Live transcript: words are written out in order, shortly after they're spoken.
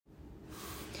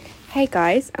Hey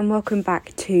guys, and welcome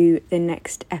back to the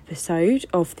next episode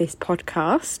of this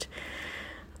podcast.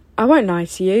 I won't lie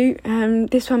to you,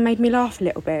 this one made me laugh a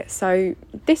little bit. So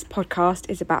this podcast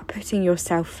is about putting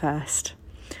yourself first.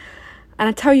 And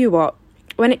I tell you what,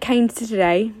 when it came to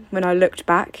today, when I looked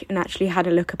back and actually had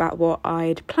a look about what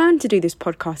I'd planned to do this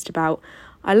podcast about,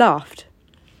 I laughed.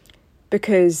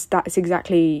 Because that's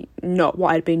exactly not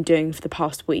what I'd been doing for the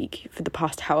past week, for the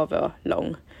past however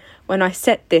long. When I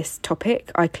set this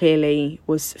topic, I clearly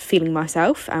was feeling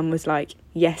myself and was like,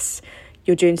 yes,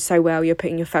 you're doing so well, you're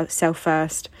putting yourself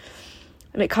first.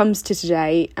 And it comes to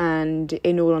today, and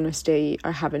in all honesty,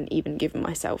 I haven't even given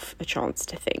myself a chance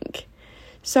to think.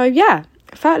 So yeah,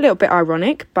 I felt a little bit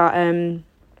ironic, but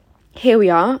here we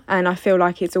are, and I feel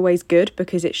like it's always good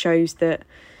because it shows that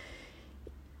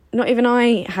not even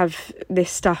I have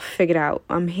this stuff figured out.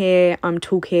 I'm here, I'm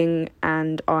talking,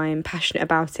 and I'm passionate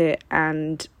about it,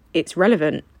 and it's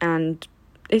relevant, and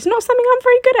it's not something I'm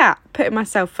very good at, putting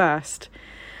myself first.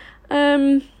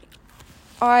 I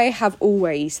have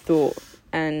always thought,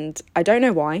 and I don't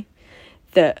know why,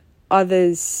 that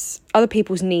other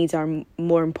people's needs are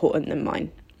more important than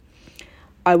mine.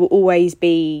 I will always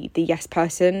be the yes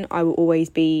person. I will always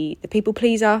be the people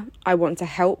pleaser. I want to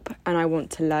help and I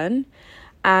want to learn.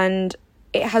 And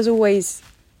it has always,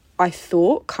 I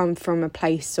thought, come from a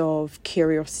place of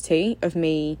curiosity, of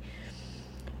me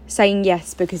saying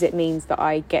yes because it means that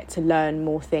I get to learn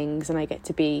more things and I get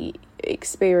to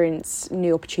experience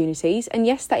new opportunities. And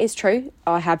yes, that is true.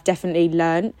 I have definitely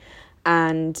learned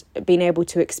and been able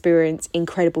to experience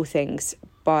incredible things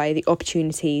by the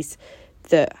opportunities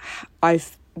that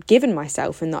I've given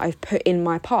myself and that I've put in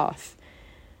my path.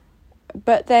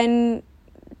 But then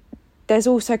there's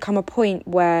also come a point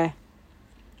where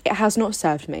it has not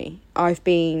served me. I've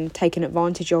been taken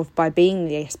advantage of by being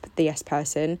the yes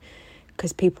person,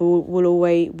 because people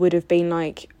would have been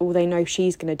like, oh, they know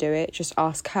she's going to do it, just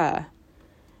ask her.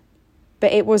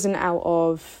 But it wasn't out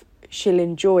of she'll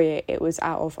enjoy it, it was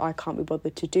out of I can't be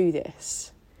bothered to do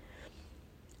this.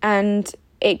 And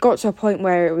it got to a point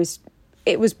where it was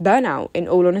burnout, in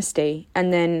all honesty.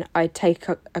 And then I'd take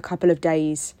a couple of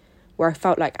days where I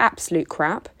felt like absolute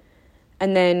crap.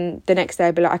 And then the next day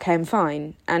I'd be like, okay, I'm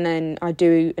fine. And then I'd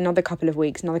do another couple of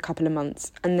weeks, another couple of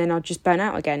months. And then I'd just burn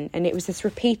out again. And it was this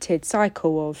repeated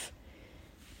cycle of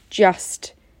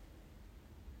just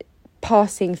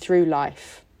passing through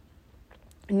life.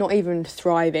 Not even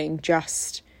thriving,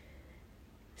 just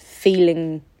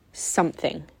feeling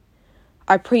something.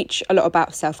 I preach a lot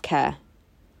about self-care.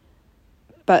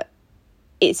 But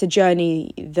it's a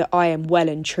journey that I am well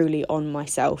and truly on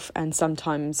myself. And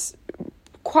sometimes,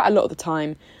 quite a lot of the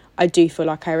time, I do feel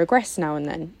like I regress now and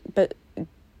then, but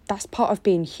that's part of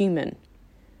being human.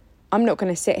 I'm not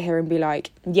going to sit here and be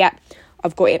like, yeah,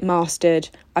 I've got it mastered,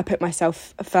 I put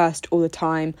myself first all the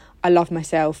time, I love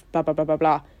myself, blah, blah, blah, blah,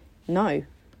 blah. No,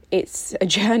 it's a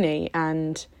journey,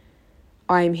 and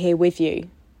I'm here with you.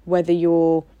 Whether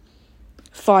you're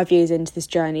 5 years into this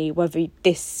journey, whether you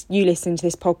listening to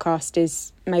this podcast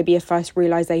is maybe a first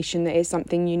realisation that it's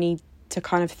something you need to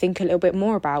kind of think a little bit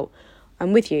more about,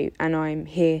 I'm with you and I'm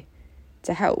here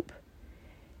to help.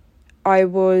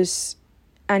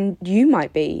 And you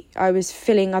might be, I was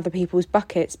filling other people's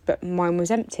buckets, but mine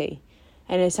was empty.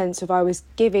 In a sense of I was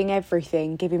giving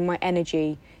everything, giving my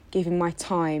energy, giving my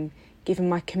time, giving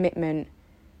my commitment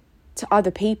to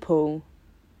other people.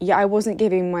 Yet I wasn't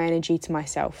giving my energy to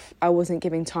myself. I wasn't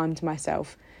giving time to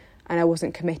myself. And I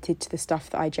wasn't committed to the stuff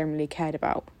that I generally cared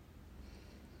about.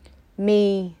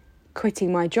 Me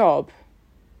quitting my job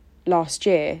last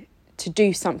year to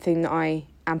do something that I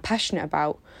am passionate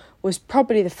about was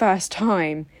probably the first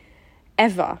time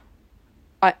ever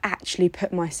I actually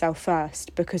put myself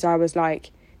first, because I was like,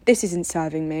 this isn't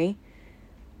serving me.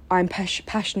 I'm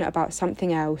passionate about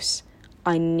something else.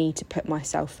 I need to put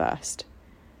myself first.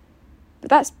 But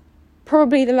that's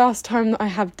probably the last time that I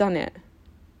have done it.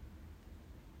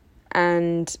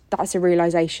 And that's a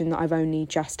realisation that I've only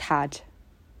just had.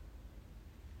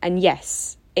 And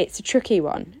yes, it's a tricky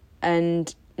one.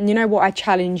 And you know what? I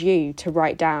challenge you to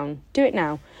write down. Do it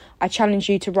now. I challenge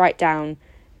you to write down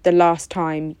the last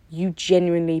time you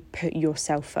genuinely put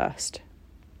yourself first.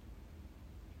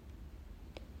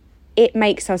 It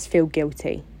makes us feel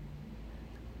guilty.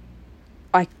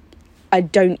 I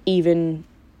don't even...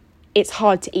 It's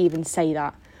hard to even say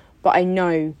that. But I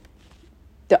know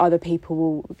that other people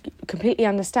will completely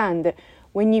understand that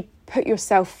when you put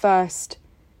yourself first,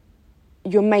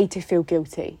 you're made to feel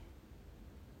guilty.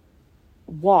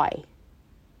 Why?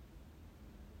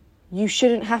 You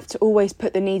shouldn't have to always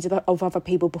put the needs of other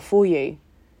people before you,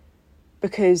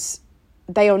 because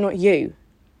they are not you.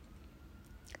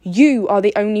 You are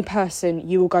the only person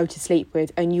you will go to sleep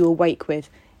with and you will wake with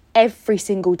every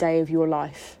single day of your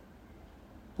life.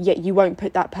 Yet you won't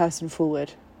put that person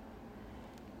forward.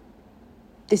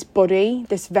 This body,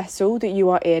 this vessel that you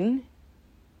are in,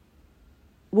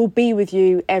 will be with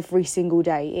you every single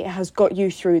day. It has got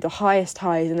you through the highest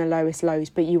highs and the lowest lows,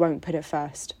 but you won't put it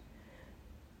first.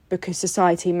 Because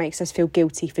society makes us feel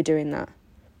guilty for doing that.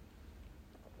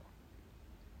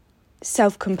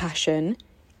 Self-compassion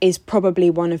is probably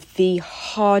one of the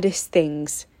hardest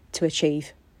things to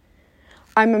achieve.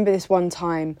 I remember this one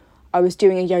time I was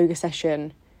doing a yoga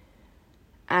session,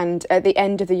 and at the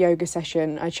end of the yoga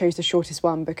session, I chose the shortest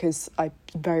one because I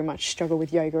very much struggle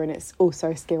with yoga and it's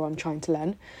also a skill I'm trying to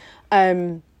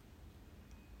learn.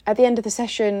 At the end of the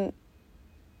session,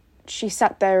 she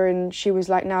sat there and she was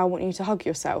like, "Now I want you to hug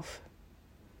yourself."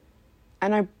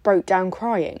 And I broke down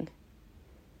crying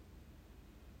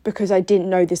because I didn't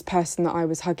know this person that I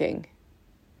was hugging.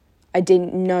 I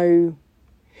didn't know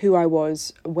who I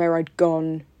was, where I'd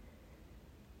gone,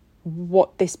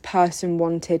 what this person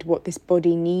wanted, what this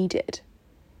body needed.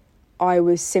 I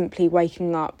was simply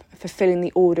waking up, fulfilling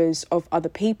the orders of other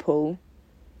people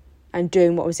and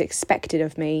doing what was expected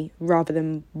of me rather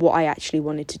than what I actually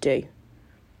wanted to do.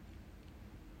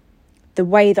 The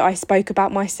way that I spoke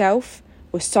about myself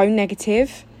was so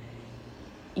negative,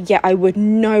 yet I would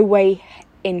no way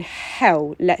in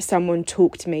hell let someone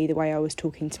talk to me the way I was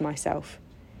talking to myself.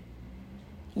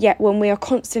 Yet when we are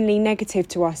constantly negative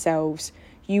to ourselves,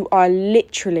 you are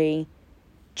literally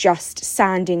just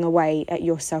sanding away at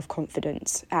your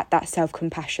self-confidence, at that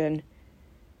self-compassion.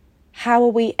 How are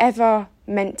we ever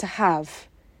meant to have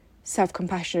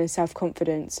self-compassion and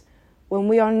self-confidence when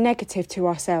we are negative to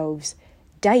ourselves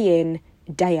day in,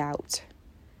 day out?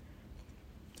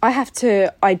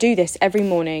 I do this every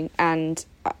morning, and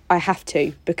I have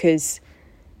to, because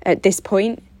at this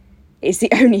point, it's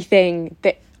the only thing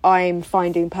that I'm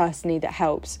finding personally that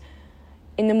helps.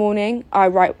 In the morning, I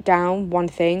write down one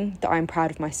thing that I'm proud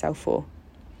of myself for.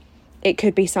 It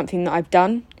could be something that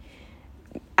I've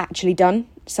actually done,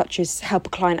 such as help a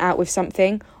client out with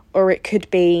something, or it could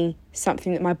be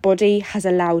something that my body has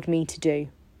allowed me to do.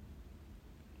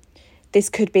 This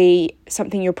could be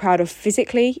something you're proud of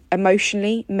physically,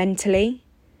 emotionally, mentally.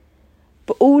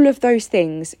 But all of those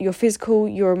things, your physical,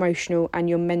 your emotional, and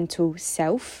your mental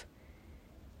self,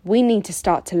 we need to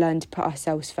start to learn to put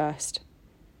ourselves first.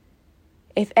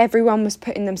 If everyone was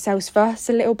putting themselves first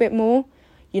a little bit more,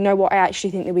 you know what, I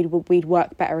actually think that we'd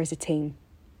work better as a team.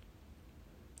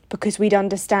 Because we'd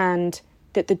understand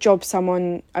that the job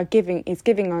someone is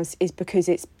giving us is because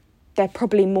they're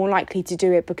probably more likely to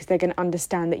do it because they're going to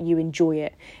understand that you enjoy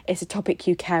it. It's a topic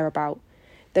you care about.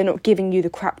 They're not giving you the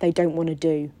crap they don't want to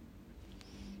do.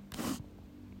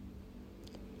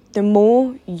 The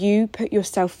more you put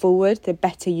yourself forward, the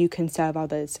better you can serve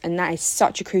others. And that is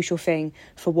such a crucial thing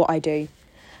for what I do.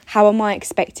 How am I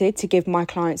expected to give my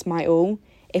clients my all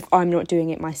if I'm not doing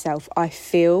it myself? I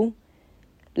feel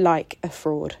like a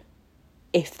fraud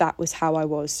if that was how I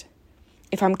was.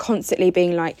 If I'm constantly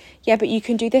being like, yeah, but you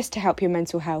can do this to help your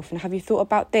mental health, and have you thought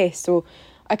about this? Or,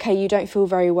 okay, you don't feel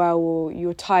very well, or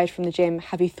you're tired from the gym,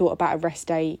 have you thought about a rest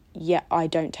day? Yeah, I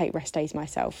don't take rest days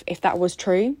myself. If that was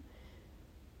true,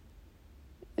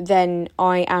 then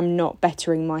I am not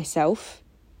bettering myself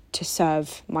to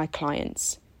serve my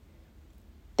clients.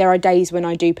 There are days when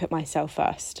I do put myself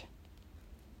first.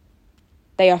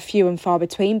 They are few and far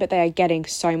between, but they are getting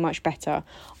so much better.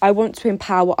 I want to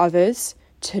empower others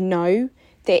to know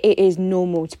that it is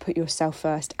normal to put yourself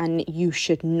first, and you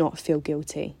should not feel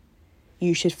guilty.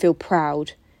 You should feel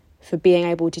proud for being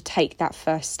able to take that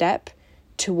first step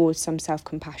towards some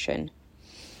self-compassion.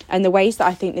 And the ways that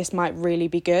I think this might really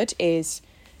be good is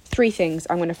 3 things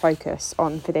I'm going to focus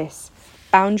on for this: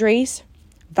 boundaries,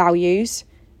 values,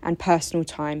 and personal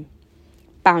time.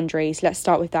 Boundaries, let's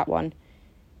start with that one.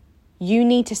 You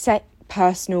need to set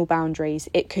personal boundaries.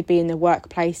 It could be in the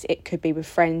workplace, it could be with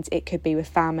friends, it could be with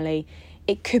family,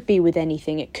 it could be with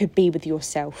anything, it could be with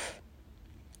yourself.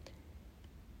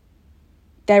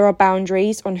 There are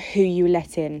boundaries on who you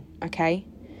let in, okay?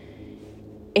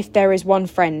 If there is one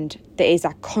friend that is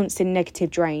a constant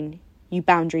negative drain, you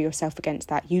boundary yourself against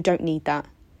that. You don't need that,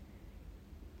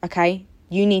 okay?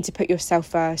 You need to put yourself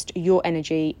first, your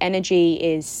energy. Energy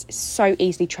is so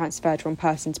easily transferred from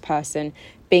person to person.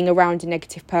 Being around a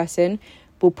negative person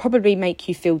will probably make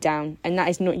you feel down, and that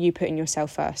is not you putting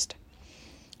yourself first.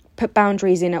 Put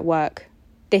boundaries in at work.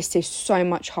 This is so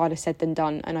much harder said than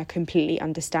done, and I completely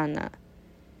understand that.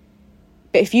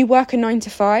 But if you work a 9 to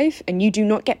 5 and you do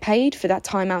not get paid for that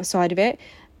time outside of it,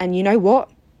 and you know what?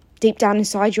 Deep down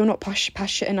inside, you're not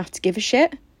passionate enough to give a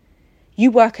shit, You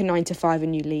work a 9 to 5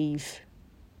 and you leave.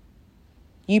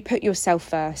 You put yourself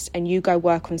first and you go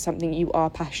work on something you are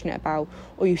passionate about,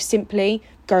 or you simply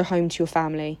go home to your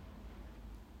family.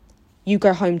 You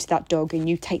go home to that dog and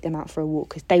you take them out for a walk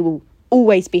because they will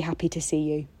always be happy to see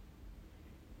you.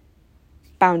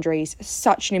 Boundaries,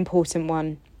 such an important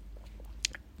one.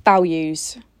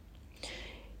 Values.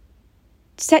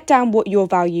 Set down what your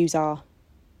values are.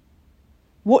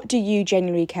 What do you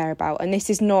genuinely care about? And this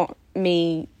is not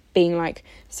me being like,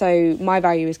 so my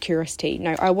value is curiosity.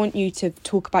 No, I want you to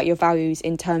talk about your values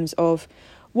in terms of,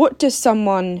 what does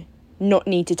someone not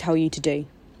need to tell you to do?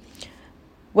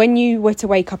 When you were to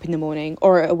wake up in the morning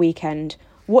or at a weekend,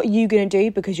 what are you going to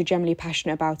do because you're generally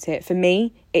passionate about it? For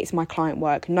me, it's my client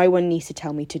work. No one needs to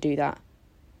tell me to do that.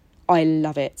 I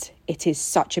love it. It is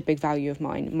such a big value of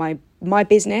mine. My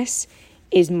business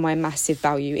is my massive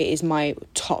value. It is my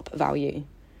top value.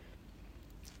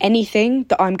 Anything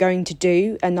that I'm going to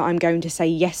do and that I'm going to say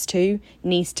yes to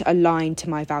needs to align to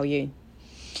my value.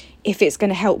 If it's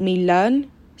going to help me learn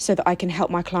so that I can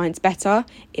help my clients better,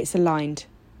 it's aligned.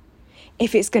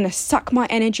 If it's going to suck my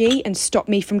energy and stop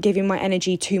me from giving my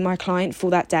energy to my client for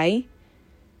that day,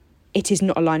 it is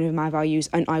not aligned with my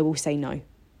values, and I will say no.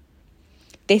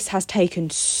 This has taken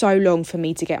so long for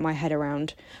me to get my head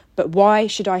around. But why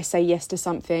should I say yes to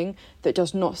something that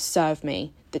does not serve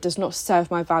me, that does not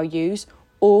serve my values,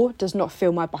 or does not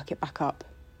fill my bucket back up?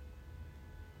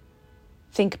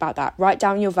 Think about that. Write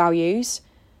down your values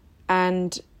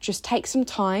and just take some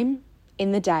time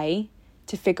in the day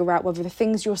to figure out whether the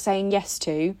things you're saying yes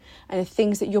to and the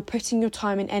things that you're putting your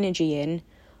time and energy in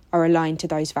are aligned to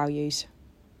those values.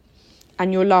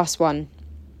 And your last one,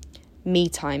 me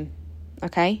time,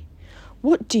 okay?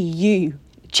 What do you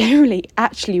generally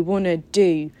actually want to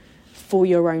do for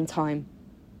your own time?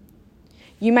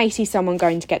 You may see someone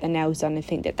going to get their nails done and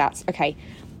think that that's, okay,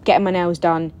 getting my nails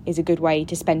done is a good way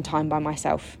to spend time by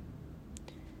myself.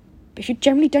 But if you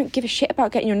generally don't give a shit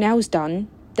about getting your nails done,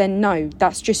 then no,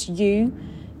 that's just you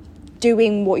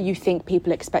doing what you think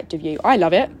people expect of you. I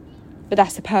love it, but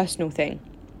that's a personal thing.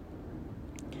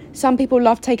 Some people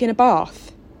love taking a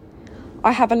bath.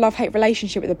 I have a love-hate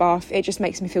relationship with a bath. It just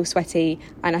makes me feel sweaty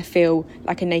and I feel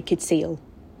like a naked seal.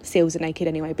 Seals are naked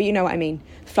anyway, but you know what I mean.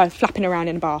 Flapping around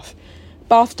in a bath.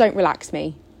 Baths don't relax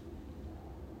me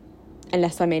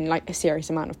unless I'm in like a serious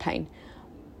amount of pain.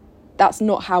 That's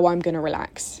not how I'm going to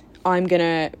relax. I'm going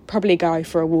to probably go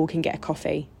for a walk and get a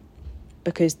coffee,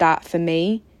 because that for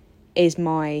me is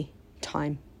my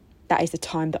time. That is the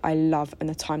time that I love and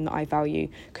the time that I value,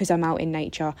 because I'm out in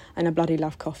nature and I bloody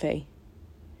love coffee.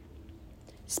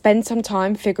 Spend some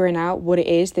time figuring out what it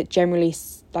is that generally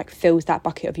like fills that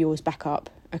bucket of yours back up,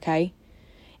 okay?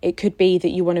 It could be that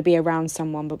you want to be around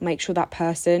someone, but make sure that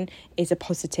person is a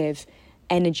positive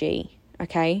energy,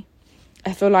 okay?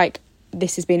 I feel like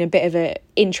this has been a bit of an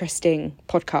interesting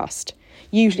podcast.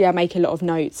 Usually I make a lot of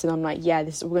notes and I'm like, yeah,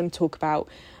 this is what we're going to talk about.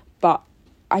 But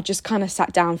I just kind of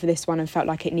sat down for this one and felt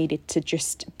like it needed to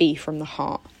just be from the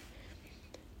heart.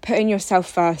 Putting yourself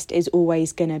first is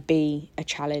always going to be a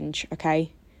challenge,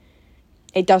 okay?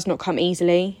 It does not come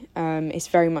easily. It's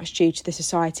very much due to the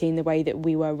society and the way that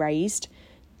we were raised,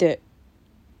 that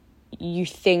you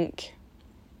think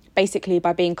basically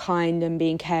by being kind and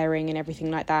being caring and everything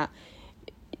like that,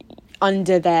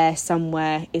 under there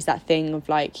somewhere is that thing of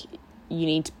like, you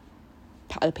need to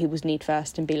put other people's need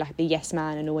first and be like the yes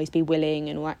man and always be willing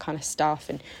and all that kind of stuff.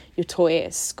 And you're taught it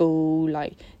at school,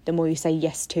 like the more you say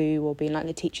yes to, or being like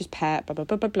the teacher's pet, blah, blah,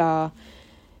 blah, blah, blah.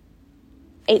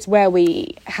 It's where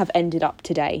we have ended up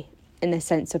today, in the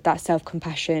sense of that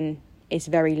self-compassion is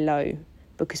very low,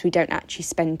 because we don't actually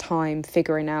spend time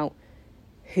figuring out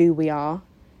who we are,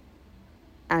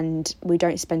 and we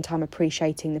don't spend time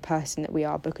appreciating the person that we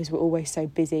are, because we're always so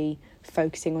busy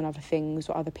focusing on other things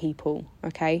or other people,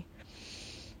 okay?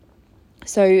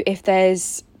 So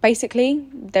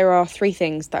there are 3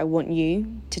 things that I want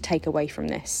you to take away from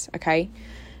this, okay?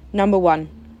 Number 1,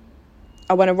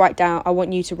 I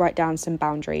want you to write down some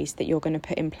boundaries that you're going to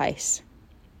put in place,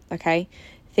 okay?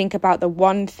 Think about the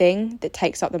one thing that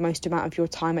takes up the most amount of your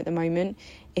time at the moment.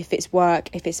 If it's work,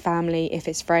 if it's family, if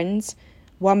it's friends,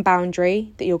 one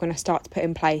boundary that you're going to start to put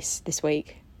in place this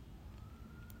week.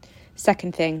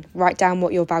 Second thing, write down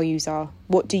what your values are.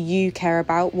 What do you care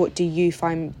about? What do you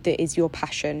find that is your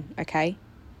passion, okay?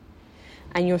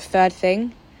 And your third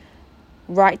thing,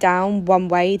 write down one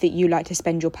way that you like to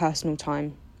spend your personal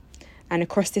time. And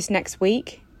across this next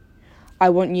week, I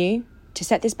want you to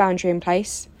set this boundary in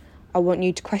place. I want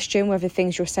you to question whether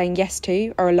things you're saying yes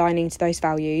to are aligning to those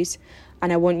values.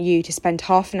 And I want you to spend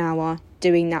half an hour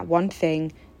doing that one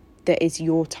thing that is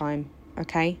your time,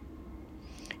 okay?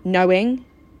 Knowing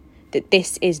that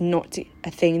this is not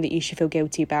a thing that you should feel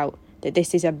guilty about, that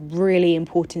this is a really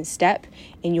important step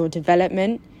in your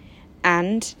development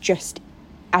and just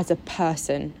as a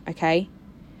person, okay?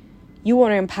 You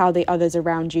want to empower the others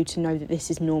around you to know that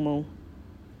this is normal.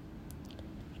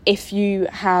 If you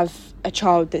have a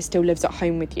child that still lives at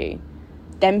home with you,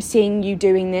 them seeing you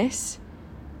doing this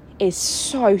is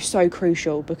so, so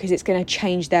crucial, because it's going to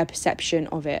change their perception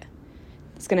of it.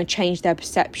 It's going to change their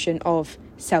perception of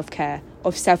self-care,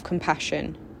 of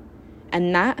self-compassion.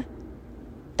 And that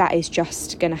is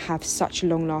just going to have such a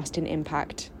long-lasting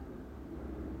impact.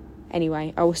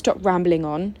 Anyway, I will stop rambling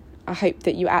on. I hope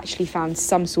that you actually found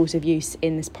some sort of use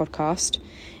in this podcast,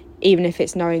 even if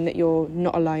it's knowing that you're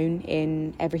not alone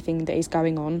in everything that is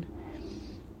going on.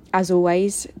 As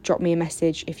always, drop me a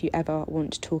message if you ever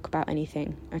want to talk about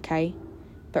anything, okay?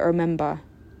 But remember,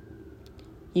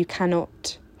 you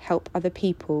cannot help other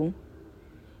people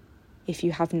if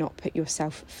you have not put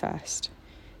yourself first.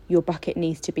 Your bucket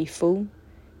needs to be full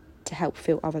to help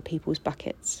fill other people's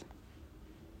buckets.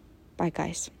 Bye,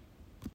 guys.